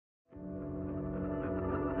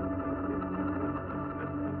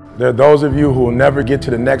There are those of you who will never get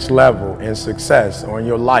to the next level in success or in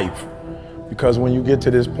your life because when you get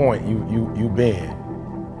to this point, you bend.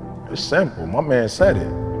 It's simple. My man said it.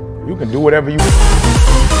 You can do whatever you want.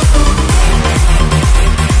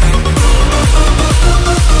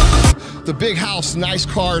 The big house, nice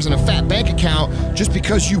cars, and a fat bank account just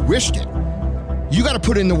because you wished it. You got to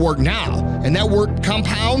put in the work now, and that work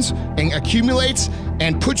compounds and accumulates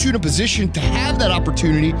and puts you in a position to have that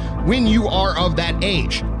opportunity when you are of that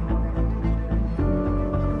age.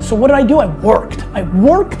 So what did I do? I worked. I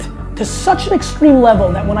worked to such an extreme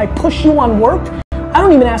level that when I push you on work, I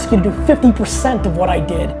don't even ask you to do 50% of what I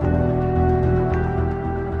did.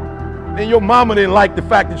 And your mama didn't like the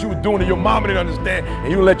fact that you were doing it. Your mama didn't understand,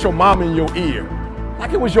 and you let your mama in your ear.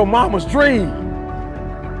 Like it was your mama's dream.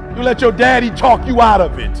 You let your daddy talk you out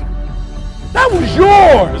of it. That was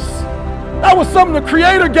yours. That was something the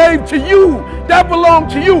Creator gave to you. That belonged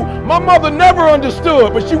to you. My mother never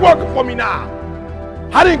understood, but she's working for me now.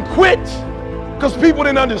 I didn't quit because people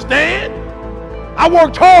didn't understand. I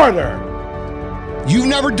worked harder. You've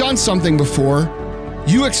never done something before.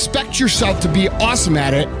 You expect yourself to be awesome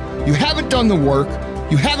at it. You haven't done the work.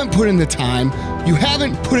 You haven't put in the time. You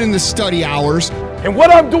haven't put in the study hours. And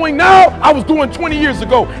what I'm doing now, I was doing 20 years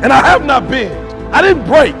ago, and I have not been. I didn't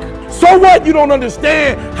break. So what? You don't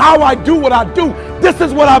understand how I do what I do. This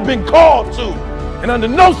is what I've been called to. And under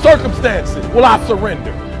no circumstances will I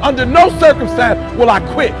surrender. Under no circumstance will I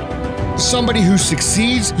quit. Somebody who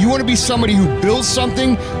succeeds, you want to be somebody who builds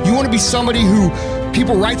something, you want to be somebody who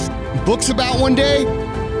people write books about one day.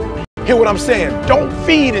 Hear what I'm saying? Don't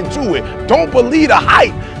feed into it. Don't believe the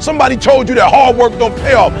hype. Somebody told you that hard work don't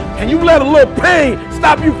pay off, and you let a little pain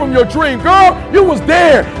stop you from your dream. Girl, you was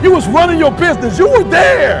there. You was running your business. You were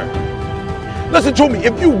there. Listen to me.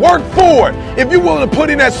 If you work for it, if you're willing to put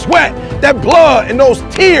in that sweat, that blood, and those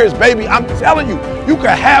tears, baby, I'm telling you, you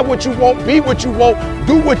can have what you want, be what you want,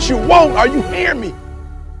 do what you want. Are you hearing me?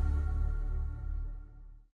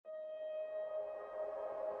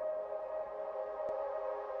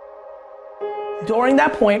 During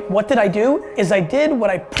that point, what did I do? Is I did what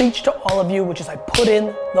I preached to all of you, which is I put in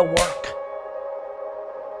the work.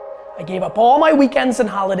 I gave up all my weekends and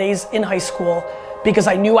holidays in high school because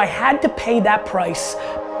I knew I had to pay that price.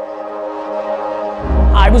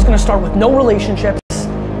 I was gonna start with no relationships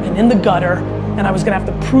and in the gutter, and I was gonna have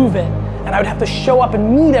to prove it, and I would have to show up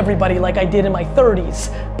and meet everybody like I did in my 30s.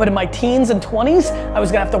 But in my teens and 20s, I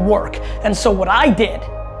was gonna have to work. And so what I did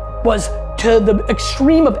was, to the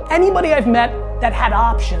extreme of anybody I've met that had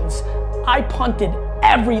options, I punted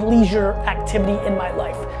every leisure activity in my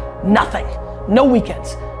life. Nothing. No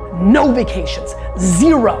weekends. No vacations.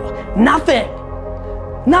 Zero. Nothing.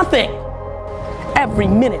 Nothing. Every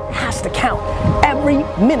minute has to count. Every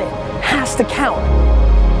minute has to count.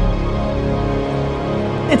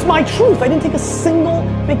 It's my truth. I didn't take a single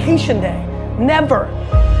vacation day. Never.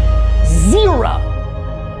 Zero.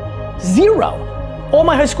 Zero. All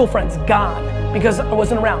my high school friends, gone, because I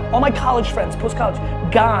wasn't around. All my college friends, post-college,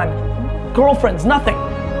 gone. Girlfriends, nothing.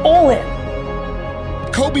 All in.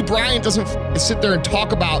 Kobe Bryant doesn't sit there and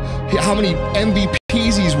talk about how many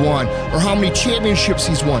MVPs he's won or how many championships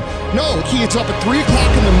he's won. No, he gets up at 3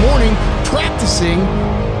 o'clock in the morning practicing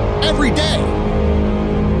every day.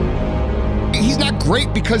 He's not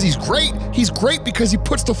great because he's great. He's great because he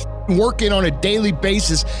puts the work in on a daily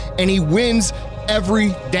basis and he wins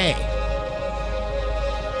every day.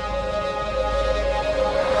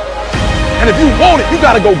 And if you want it, you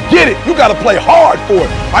gotta go get it. You gotta play hard for it.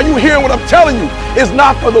 Are you hearing what I'm telling you? It's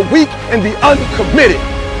not for the weak and the uncommitted.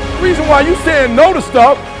 The reason why you saying no to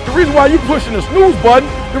stuff, the reason why you pushing the snooze button,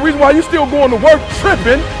 the reason why you still going to work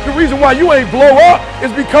tripping, the reason why you ain't blow up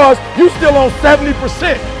is because you still on 70%.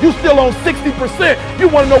 You still on 60%. You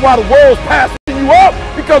wanna know why the world's passing you up?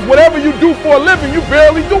 Because whatever you do for a living, you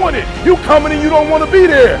barely doing it. You coming and you don't want to be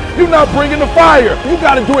there. You're not bringing the fire. You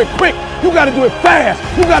got to do it quick. You got to do it fast.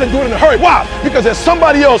 You got to do it in a hurry. Why? Because there's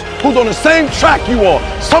somebody else who's on the same track you on.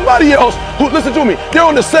 Somebody else who, listen to me, they're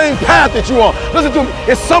on the same path that you on. Listen to me,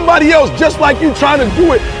 it's somebody else just like you trying to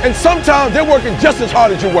do it, and sometimes they're working just as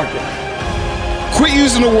hard as you're working. Quit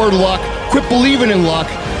using the word luck, quit believing in luck,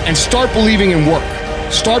 and start believing in work.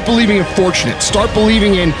 Start believing in fortunate. Start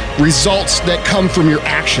believing in results that come from your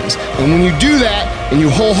actions. And when you do that and you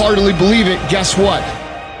wholeheartedly believe it, guess what?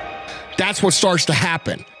 That's what starts to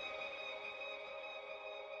happen.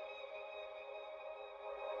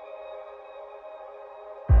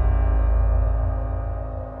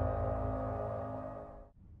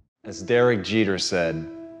 As Derek Jeter said,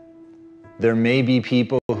 there may be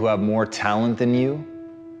people who have more talent than you,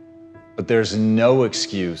 but there's no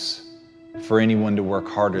excuse for anyone to work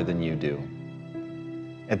harder than you do.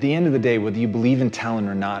 At the end of the day, whether you believe in talent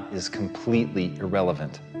or not is completely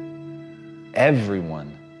irrelevant.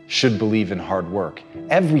 Everyone should believe in hard work.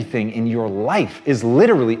 Everything in your life is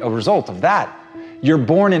literally a result of that. You're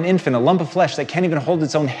born an infant, a lump of flesh that can't even hold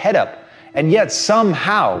its own head up. And yet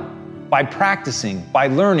somehow, by practicing, by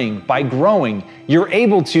learning, by growing, you're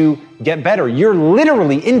able to get better. You're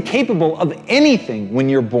literally incapable of anything when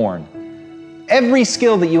you're born. Every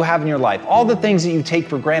skill that you have in your life, all the things that you take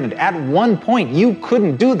for granted, at one point you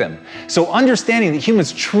couldn't do them. So understanding that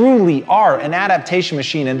humans truly are an adaptation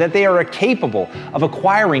machine and that they are capable of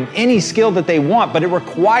acquiring any skill that they want, but it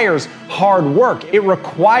requires hard work. It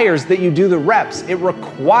requires that you do the reps. It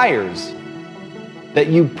requires that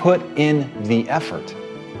you put in the effort.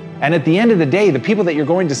 And at the end of the day, the people that you're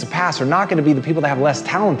going to surpass are not going to be the people that have less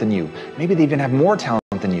talent than you. Maybe they even have more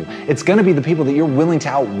talent than you. It's going to be the people that you're willing to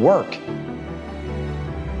outwork.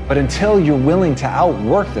 But until you're willing to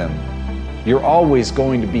outwork them, you're always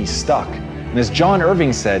going to be stuck. And as John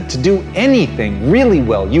Irving said, to do anything really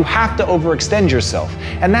well, you have to overextend yourself.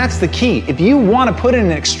 And that's the key. If you want to put in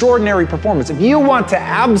an extraordinary performance, if you want to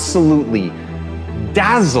absolutely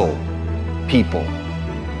dazzle people,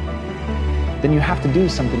 then you have to do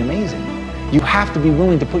something amazing. You have to be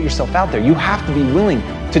willing to put yourself out there. You have to be willing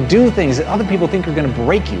to do things that other people think are going to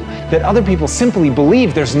break you, that other people simply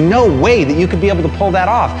believe there's no way that you could be able to pull that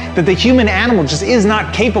off, that the human animal just is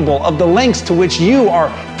not capable of the lengths to which you are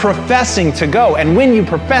professing to go. And when you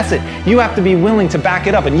profess it, you have to be willing to back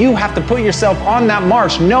it up, and you have to put yourself on that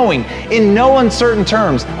march knowing in no uncertain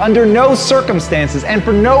terms, under no circumstances, and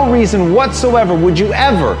for no reason whatsoever would you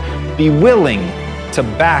ever be willing to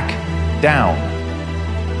back down.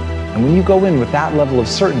 And when you go in with that level of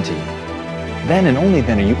certainty, then and only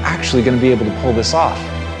then are you actually going to be able to pull this off.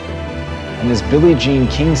 And as Billie Jean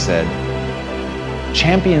King said,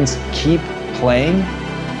 champions keep playing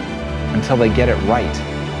until they get it right.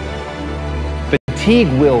 Fatigue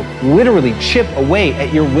will literally chip away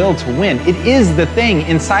at your will to win. It is the thing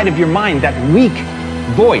inside of your mind, that weak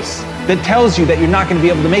voice that tells you that you're not going to be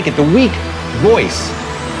able to make it, the weak voice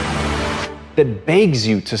that begs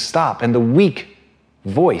you to stop, and the weak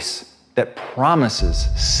voice that promises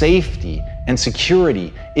safety and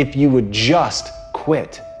security if you would just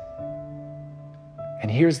quit. And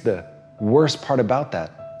here's the worst part about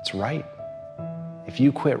that. It's right. If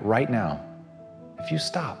you quit right now, if you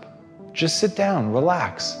stop, just sit down,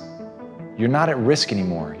 relax. You're not at risk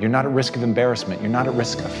anymore. You're not at risk of embarrassment. You're not at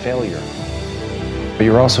risk of failure. But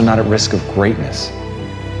you're also not at risk of greatness.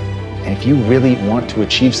 And if you really want to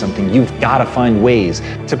achieve something, you've got to find ways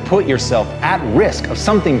to put yourself at risk of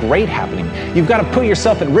something great happening. You've got to put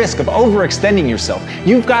yourself at risk of overextending yourself.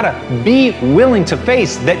 You've got to be willing to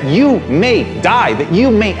face that you may die, that you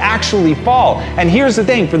may actually fall. And here's the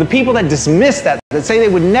thing, for the people that dismiss that say they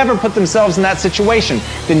would never put themselves in that situation,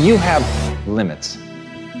 then you have limits.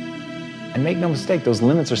 And make no mistake, those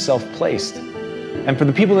limits are self-placed. And for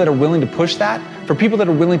the people that are willing to push that, for people that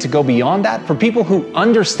are willing to go beyond that, for people who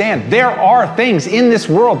understand there are things in this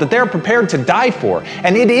world that they're prepared to die for,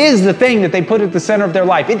 and it is the thing that they put at the center of their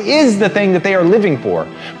life. It is the thing that they are living for,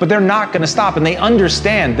 but they're not going to stop, and they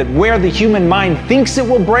understand that where the human mind thinks it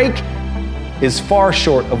will break is far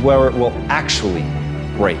short of where it will actually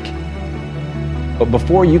break. But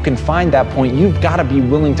before you can find that point, you've got to be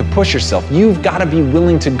willing to push yourself. You've got to be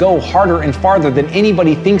willing to go harder and farther than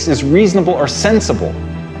anybody thinks is reasonable or sensible.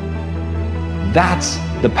 That's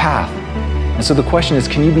the path. And so the question is,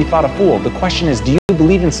 can you be thought a fool? The question is, do you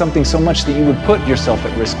believe in something so much that you would put yourself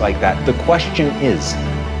at risk like that? The question is,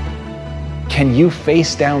 can you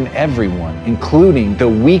face down everyone, including the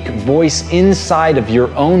weak voice inside of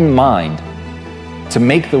your own mind, to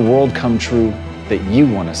make the world come true that you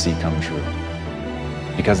want to see come true?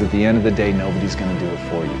 Because at the end of the day, nobody's going to do it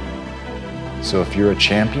for you. So if you're a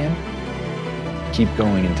champion, keep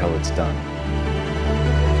going until it's done.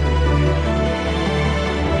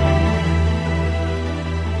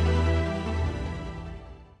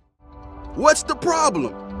 What's the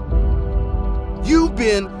problem? You've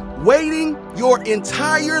been waiting your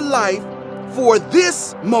entire life for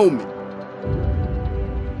this moment.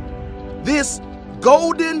 This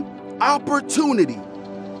golden opportunity.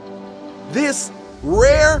 This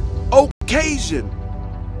rare occasion,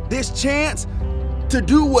 this chance to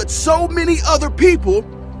do what so many other people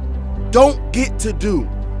don't get to do,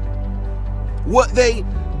 what they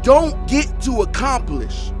don't get to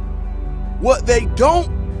accomplish, what they don't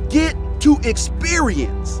get to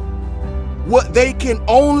experience, what they can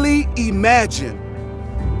only imagine.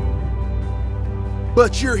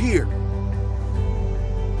 But you're here.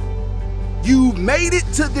 You've made it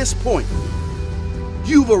to this point.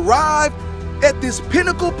 You've arrived at this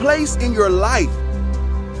pinnacle place in your life.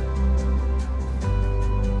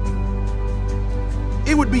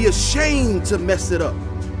 It would be a shame to mess it up.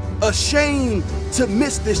 A shame to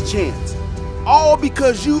miss this chance. All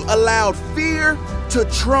because you allowed fear to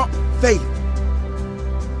trump faith.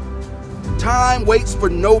 Time waits for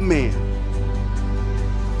no man.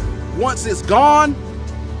 Once it's gone,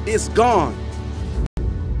 it's gone.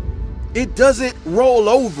 It doesn't roll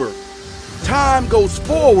over. Time goes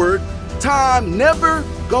forward. Time never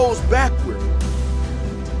goes backward.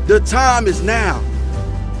 The time is now.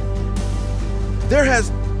 There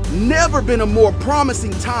has never been a more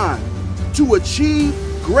promising time to achieve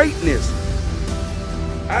greatness.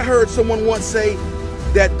 I heard someone once say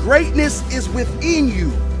that greatness is within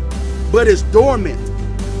you, but it's dormant.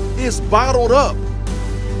 It's bottled up,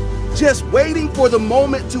 just waiting for the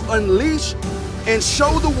moment to unleash and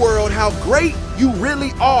show the world how great you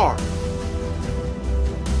really are.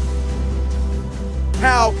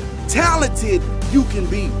 How talented you can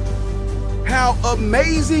be. How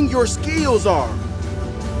amazing your skills are.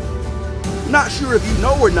 Not sure if you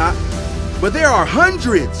know or not, but there are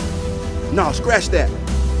hundreds. No, scratch that.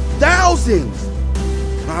 Thousands.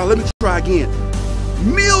 Let me try again.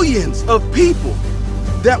 Millions of people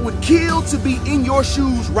that would kill to be in your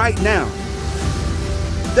shoes right now.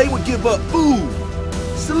 They would give up food,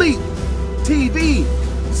 sleep, TV,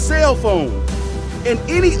 cell phone, and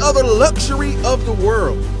any other luxury of the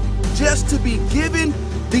world just to be given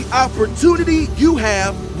the opportunity you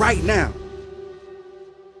have right now.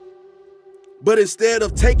 But instead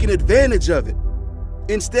of taking advantage of it,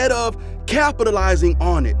 instead of capitalizing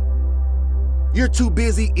on it, you're too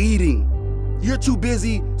busy eating. You're too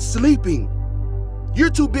busy sleeping.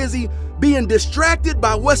 You're too busy being distracted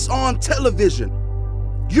by what's on television.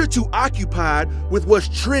 You're too occupied with what's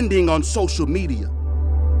trending on social media.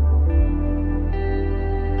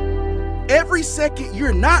 Every second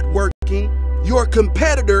you're not working, your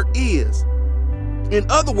competitor is. In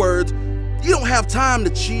other words, you don't have time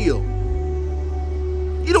to chill.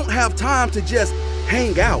 You don't have time to just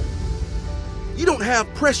hang out. You don't have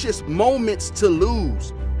precious moments to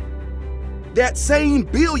lose. That same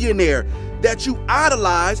billionaire that you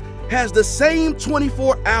idolize has the same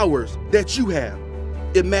 24 hours that you have.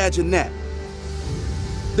 Imagine that.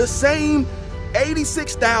 The same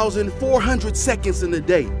 86,400 seconds in a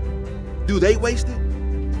day. Do they waste it?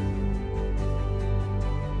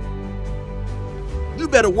 You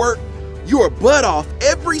better work your butt off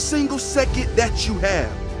every single second that you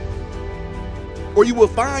have. Or you will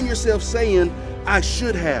find yourself saying, I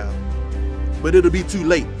should have, but it'll be too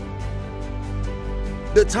late.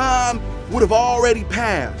 The time would have already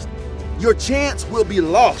passed. Your chance will be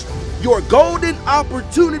lost. Your golden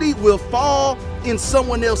opportunity will fall in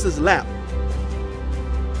someone else's lap.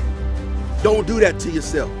 Don't do that to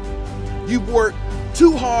yourself. You've worked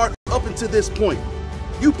too hard up until this point.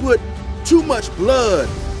 You put too much blood,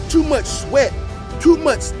 too much sweat, too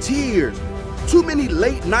much tears, too many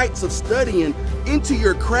late nights of studying into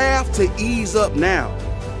your craft to ease up now.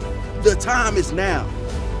 The time is now.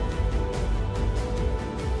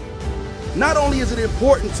 Not only is it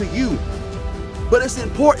important to you, but it's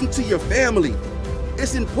important to your family.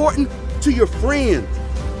 It's important to your friends.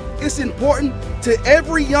 It's important to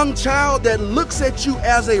every young child that looks at you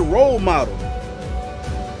as a role model.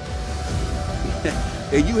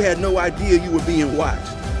 And you had no idea you were being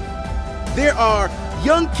watched. There are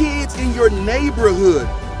young kids in your neighborhood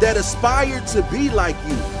that aspire to be like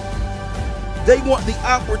you. They want the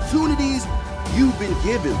opportunities you've been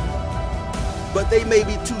given, but they may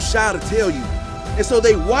be too shy to tell you. And so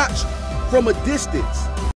they watch from a distance.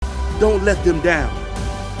 Don't let them down.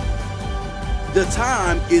 The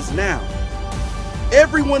time is now.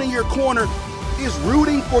 Everyone in your corner is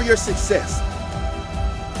rooting for your success.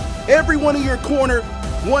 Everyone in your corner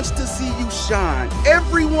wants to see you shine.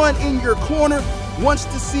 Everyone in your corner wants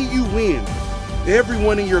to see you win.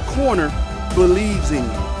 Everyone in your corner believes in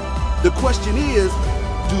you. The question is,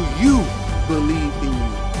 do you believe in you?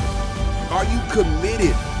 Are you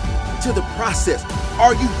committed to the process?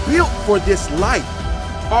 Are you built for this life?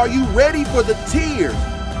 Are you ready for the tears,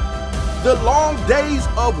 the long days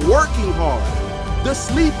of working hard, the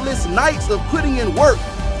sleepless nights of putting in work,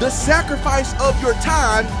 the sacrifice of your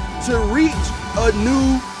time to reach a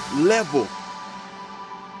new level?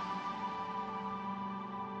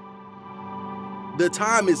 The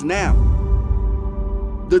time is now.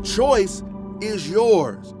 The choice is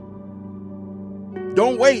yours.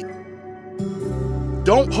 Don't wait.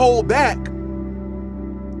 Don't hold back.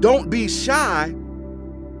 Don't be shy.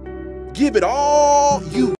 Give it all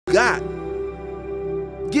you got.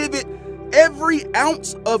 Give it every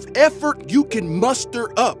ounce of effort you can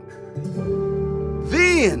muster up.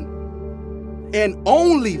 Then, and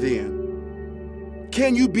only then,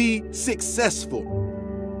 can you be successful.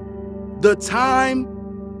 The time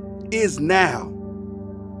is now.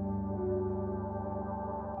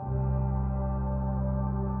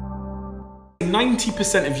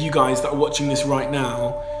 %90 of you guys that are watching this right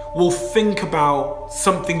now will think about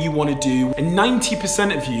something you want to do, and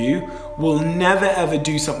 90% of you will never ever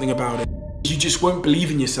do something about it. You just won't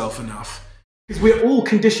believe in yourself enough. Because we're all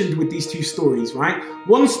conditioned with these two stories, right?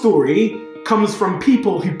 One story comes from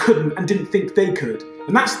people who couldn't and didn't think they could.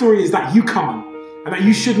 And that story is that you can't, and that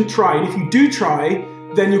you shouldn't try. And if you do try,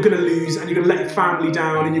 then you're gonna lose, and you're gonna let your family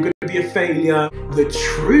down, and you're gonna be a failure. The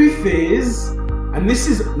truth is, and this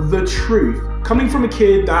is the truth, coming from a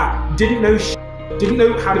kid that didn't know didn't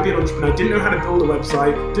know how to be an entrepreneur, didn't know how to build a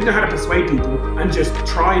website, didn't know how to persuade people, and just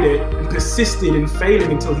tried it and persisted in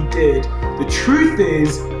failing until he did. The truth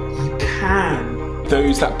is, you can.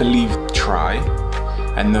 Those that believe try,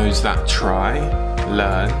 and those that try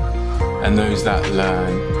learn, and those that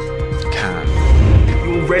learn can.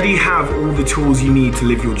 You already have all the tools you need to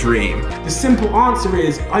live your dream. The simple answer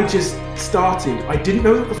is, I just started. I didn't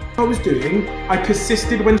know what the f I was doing. I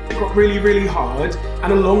persisted when it got really, really hard,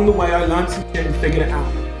 and along the way I learned some shit and figured it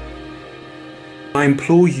out. I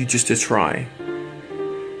implore you just to try.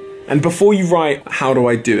 And before you write, how do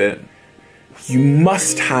I do it? You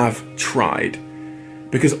must have tried.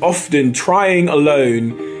 Because often trying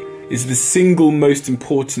alone is the single most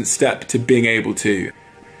important step to being able to.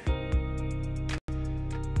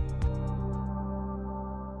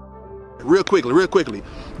 Real quickly,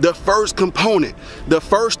 the first component, the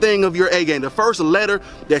first thing of your A game, the first letter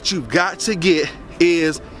that you've got to get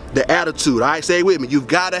is the attitude. All right, say it with me. You've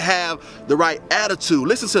got to have the right attitude.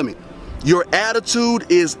 Listen to me. Your attitude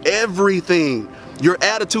is everything. Your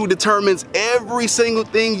attitude determines every single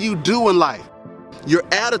thing you do in life. Your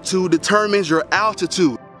attitude determines your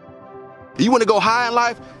altitude. You want to go high in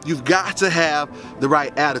life, you've got to have the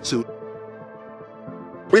right attitude.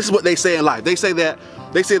 This is what they say in life. They say that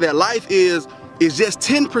life is just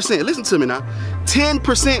 10%. Listen to me now.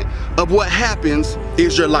 10% of what happens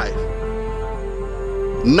is your life.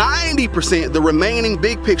 90%, the remaining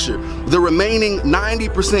big picture, the remaining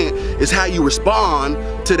 90% is how you respond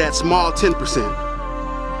to that small 10%.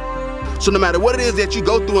 So no matter what it is that you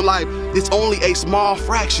go through in life, it's only a small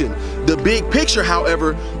fraction. The big picture,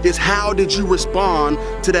 however, is how did you respond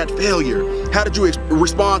to that failure? How did you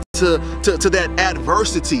respond to that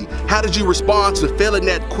adversity? How did you respond to failing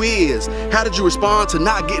that quiz? How did you respond to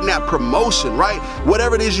not getting that promotion, right?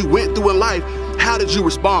 Whatever it is you went through in life, how did you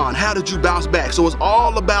respond? How did you bounce back? So it's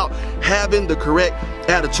all about having the correct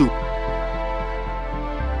attitude.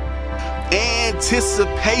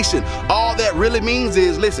 Anticipation. All that really means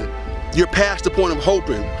is, listen, you're past the point of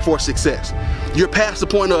hoping for success. You're past the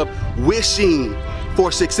point of wishing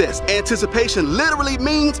for success. Anticipation literally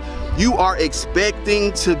means you are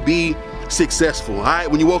expecting to be successful, all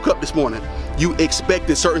right? When you woke up this morning, you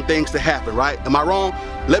expected certain things to happen, right? Am I wrong?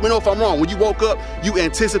 Let me know if I'm wrong. When you woke up, you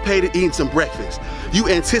anticipated eating some breakfast. You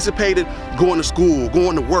anticipated going to school,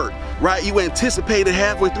 going to work, right? You anticipated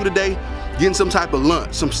halfway through the day getting some type of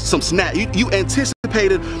lunch, some snack. You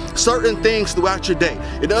anticipated certain things throughout your day.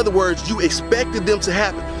 In other words, you expected them to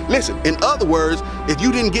happen. Listen, in other words, if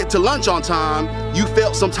you didn't get to lunch on time, you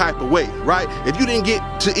felt some type of way, right? If you didn't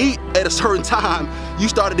get to eat at a certain time, you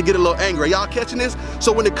started to get a little angry. Are y'all catching this?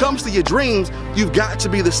 So when it comes to your dreams, you've got to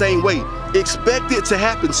be the same way. Expect it to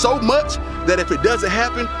happen so much that if it doesn't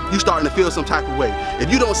happen, you're starting to feel some type of way.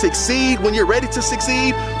 If you don't succeed when you're ready to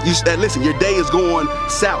succeed, listen, your day is going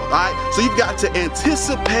south, all right? So you've got to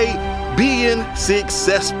anticipate being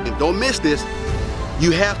successful. Don't miss this.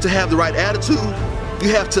 You have to have the right attitude. You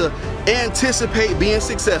have to anticipate being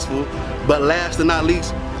successful, but last and not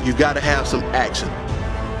least, you've got to have some action.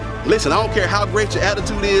 Listen, I don't care how great your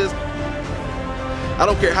attitude is. I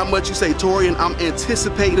don't care how much you say, Torian, I'm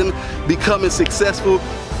anticipating becoming successful.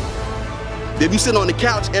 If you sit on the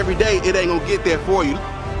couch every day, it ain't gonna get there for you.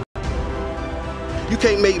 You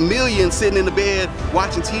can't make millions sitting in the bed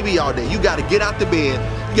watching TV all day. You gotta get out the bed,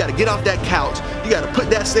 you gotta get off that couch, you gotta put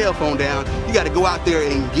that cell phone down, you gotta go out there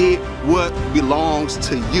and get what belongs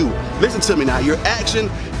to you. Listen to me now, your action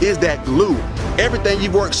is that glue. Everything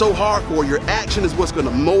you've worked so hard for, your action is what's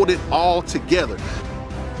gonna mold it all together.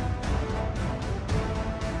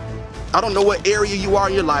 I don't know what area you are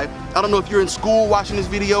in your life. I don't know if you're in school watching this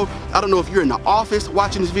video. I don't know if you're in the office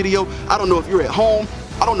watching this video. I don't know if you're at home.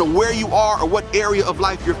 I don't know where you are or what area of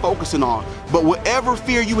life you're focusing on. But whatever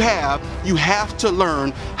fear you have to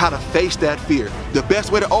learn how to face that fear. The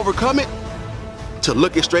best way to overcome it, to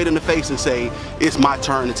look it straight in the face and say, it's my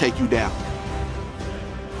turn to take you down.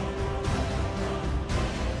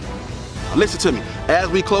 Now listen to me, as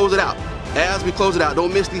we close it out,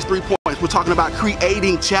 don't miss these 3 points. We're talking about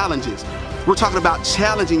creating challenges. We're talking about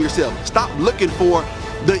challenging yourself. Stop looking for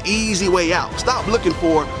the easy way out. Stop looking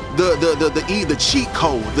for the cheat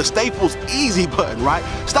code, the Staples easy button, right?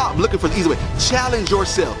 Stop looking for the easy way. Challenge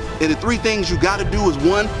yourself. And the 3 things you got to do is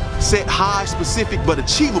 1, set high, specific, but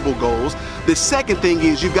achievable goals. The second thing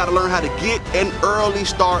is you've got to learn how to get an early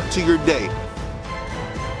start to your day.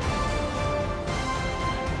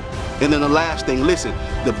 And then the last thing, listen,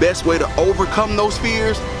 the best way to overcome those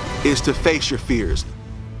fears is to face your fears.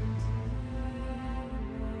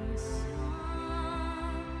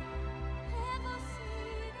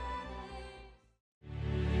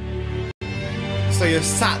 So you're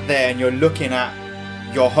sat there and you're looking at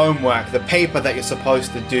your homework, the paper that you're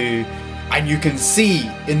supposed to do, and you can see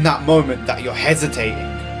in that moment that you're hesitating.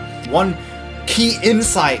 One key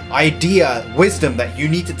insight, idea, wisdom that you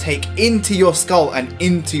need to take into your skull and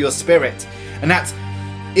into your spirit, and that's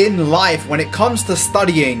in life, when it comes to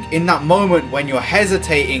studying, in that moment when you're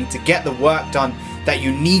hesitating to get the work done that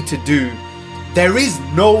you need to do, there is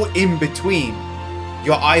no in between.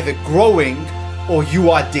 You're either growing or you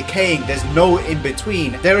are decaying. There's no in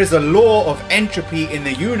between. There is a law of entropy in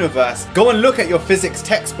the universe. Go and look at your physics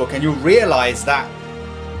textbook and you'll realize that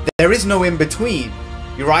there is no in between.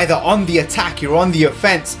 You're either on the attack, you're on the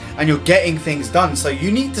offense, and you're getting things done. So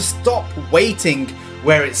you need to stop waiting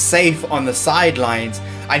where it's safe on the sidelines,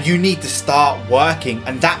 and you need to start working.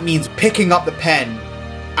 And that means picking up the pen,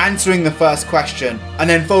 answering the first question, and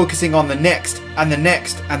then focusing on the next and the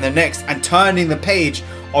next and the next, and turning the page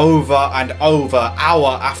over and over,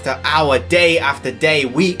 hour after hour, day after day,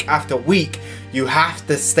 week after week. You have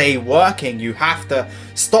to stay working. You have to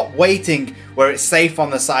stop waiting where it's safe on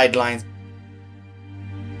the sidelines.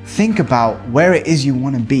 Think about where it is you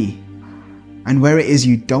want to be and where it is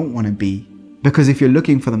you don't want to be. Because if you're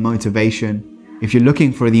looking for the motivation, if you're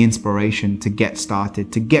looking for the inspiration to get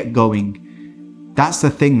started, to get going, that's the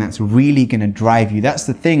thing that's really going to drive you. That's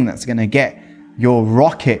the thing that's going to get your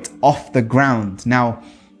rocket off the ground. Now,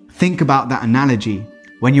 think about that analogy.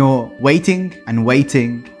 When you're waiting and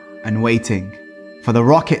waiting and waiting for the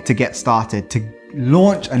rocket to get started, to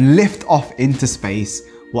launch and lift off into space,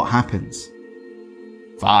 what happens?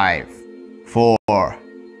 5, 4,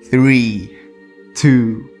 3,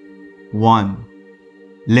 2, 1,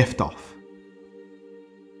 lift off.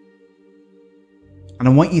 And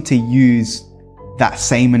I want you to use that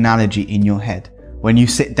same analogy in your head. When you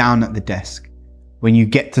sit down at the desk, when you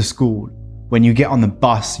get to school, when you get on the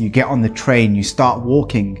bus, you get on the train, you start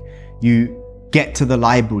walking, you get to the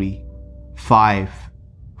library. 5,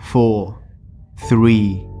 4,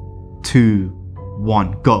 3, 2,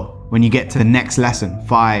 1, go. When you get to the next lesson,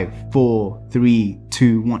 5, 4, 3,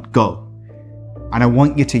 2, 1, go. And I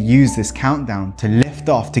want you to use this countdown to lift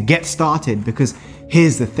off, to get started, because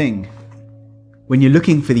here's the thing. When you're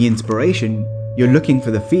looking for the inspiration, you're looking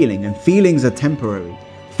for the feeling, and feelings are temporary.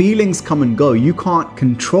 Feelings come and go. You can't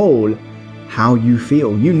control how you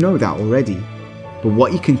feel. You know that already. But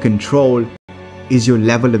what you can control is your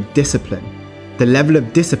level of discipline. The level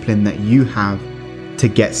of discipline that you have to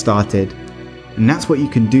get started. And that's what you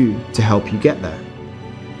can do to help you get there.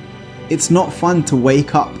 It's not fun to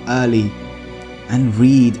wake up early and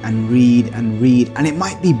read and read and read. And it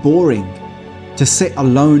might be boring to sit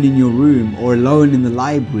alone in your room or alone in the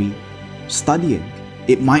library studying.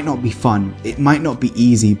 It might not be fun. It might not be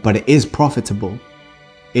easy, but it is profitable.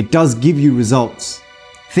 It does give you results.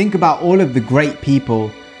 Think about all of the great people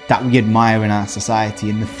that we admire in our society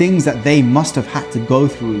and the things that they must have had to go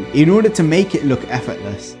through in order to make it look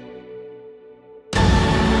effortless.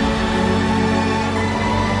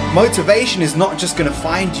 Motivation is not just going to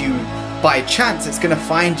find you by chance. It's going to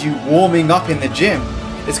find you warming up in the gym.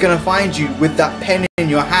 It's going to find you with that pen in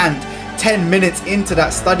your hand 10 minutes into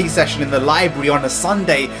that study session in the library on a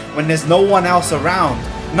Sunday when there's no one else around.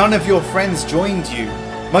 None of your friends joined you.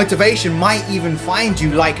 Motivation might even find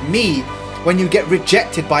you, like me, when you get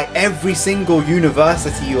rejected by every single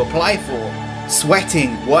university you apply for.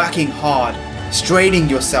 Sweating, working hard, straining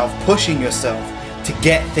yourself, pushing yourself to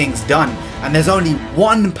get things done. And there's only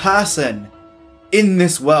one person in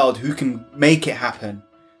this world who can make it happen.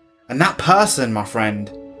 And that person, my friend,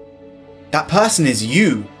 that person is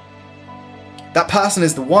you. That person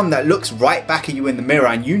is the one that looks right back at you in the mirror,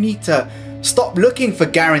 and you need to stop looking for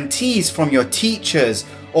guarantees from your teachers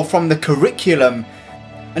or from the curriculum.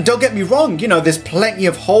 And don't get me wrong, you know, there's plenty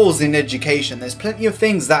of holes in education. There's plenty of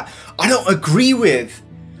things that I don't agree with,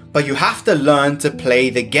 but you have to learn to play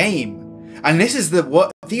the game. And these are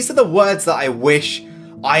the words that I wish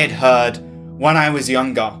I had heard when I was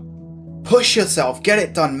younger. Push yourself, get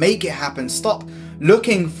it done, make it happen. Stop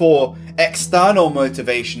looking for external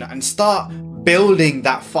motivation and start building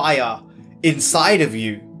that fire inside of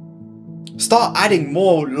you. Start adding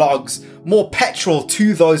more logs, more petrol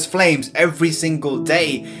to those flames every single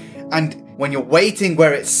day. And when you're waiting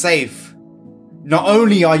where it's safe, not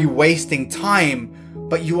only are you wasting time,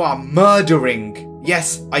 but you are murdering.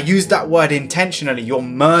 Yes, I use that word intentionally. You're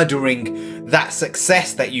murdering that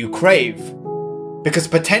success that you crave. Because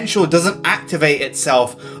potential doesn't activate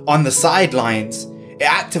itself on the sidelines. It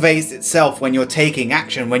activates itself when you're taking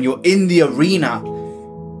action, when you're in the arena.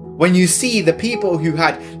 When you see the people who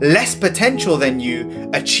had less potential than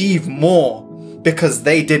you achieve more because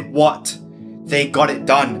they did what? They got it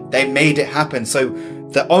done. They made it happen. So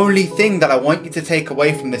the only thing that I want you to take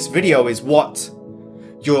away from this video is what?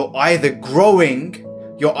 You're either growing,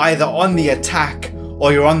 you're either on the attack,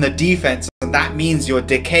 or you're on the defense. And that means you're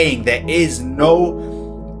decaying. There is no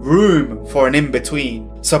room for an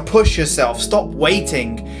in-between. So push yourself, stop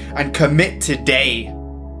waiting, and commit today.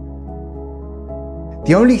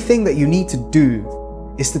 The only thing that you need to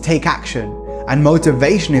do is to take action, and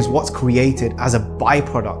motivation is what's created as a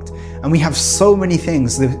byproduct. And we have so many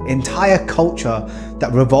things, the entire culture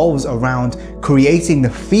that revolves around creating the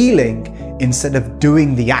feeling instead of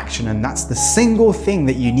doing the action. And that's the single thing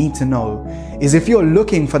that you need to know, is if you're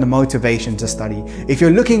looking for the motivation to study, if you're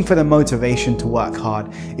looking for the motivation to work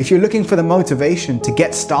hard, if you're looking for the motivation to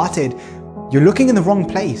get started, you're looking in the wrong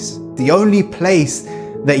place. The only place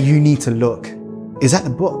that you need to look is at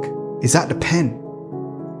the book, is at the pen.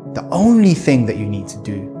 The only thing that you need to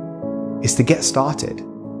do is to get started.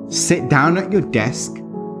 Sit down at your desk,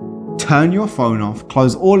 turn your phone off,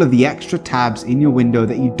 close all of the extra tabs in your window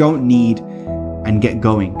that you don't need, and get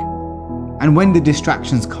going. And when the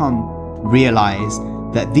distractions come, realize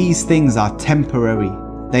that these things are temporary.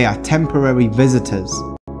 They are temporary visitors.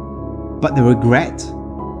 But the regret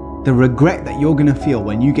that you're gonna feel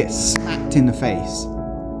when you get smacked in the face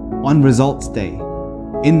on results day,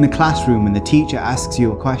 in the classroom when the teacher asks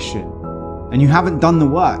you a question and you haven't done the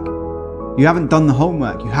work, you haven't done the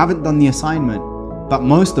homework, you haven't done the assignment, but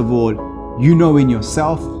most of all, you know in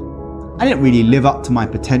yourself, I didn't really live up to my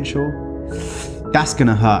potential, that's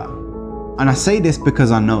gonna hurt. And I say this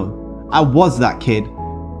because I know I was that kid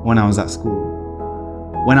when I was at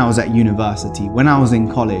school, when I was at university, when I was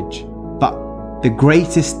in college. But the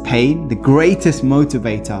greatest pain, the greatest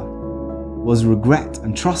motivator was regret.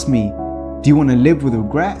 And trust me, do you want to live with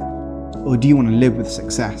regret, or do you want to live with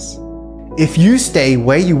success? If you stay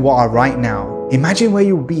where you are right now, imagine where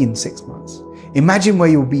you'll be in 6 months. Imagine where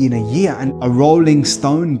you'll be in a year. And a rolling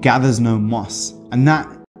stone gathers no moss. And that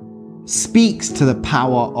speaks to the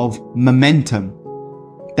power of momentum.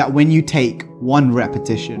 That when you take one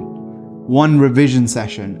repetition, one revision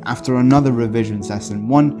session after another revision session,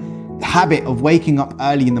 one habit of waking up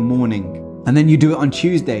early in the morning, and then you do it on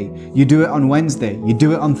Tuesday, you do it on Wednesday, you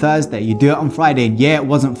do it on Thursday, you do it on Friday, and yeah, it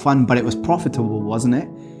wasn't fun, but it was profitable, wasn't it?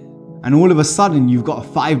 And all of a sudden, you've got a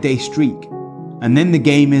 5-day streak. And then the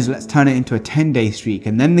game is, let's turn it into a 10-day streak.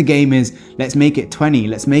 And then the game is, let's make it 20,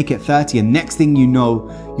 let's make it 30. And next thing you know,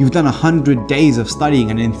 you've done 100 days of studying.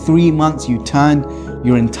 And in 3 months, you turned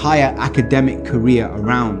your entire academic career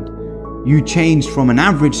around. You changed from an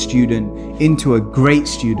average student into a great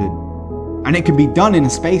student. And it can be done in a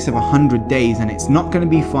space of 100 days, and it's not going to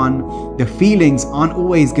be fun. The feelings aren't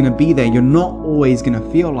always going to be there. You're not always going to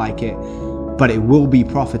feel like it, but it will be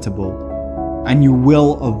profitable. And you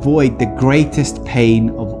will avoid the greatest pain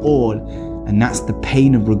of all, and that's the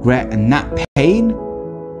pain of regret. And that pain,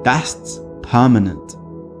 that's permanent.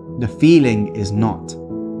 The feeling is not.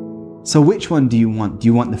 So which one do you want? Do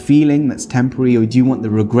you want the feeling that's temporary, or do you want the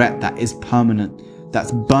regret that is permanent,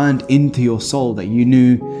 that's burned into your soul, that you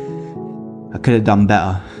knew, I could have done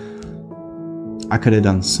better. I could have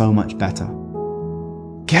done so much better.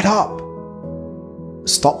 Get up.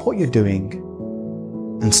 Stop what you're doing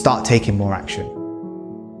and start taking more action.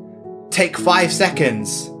 Take 5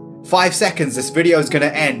 seconds. 5 seconds. This video is going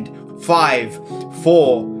to end. 5,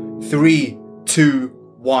 4, 3, 2,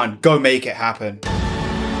 1. Go make it happen.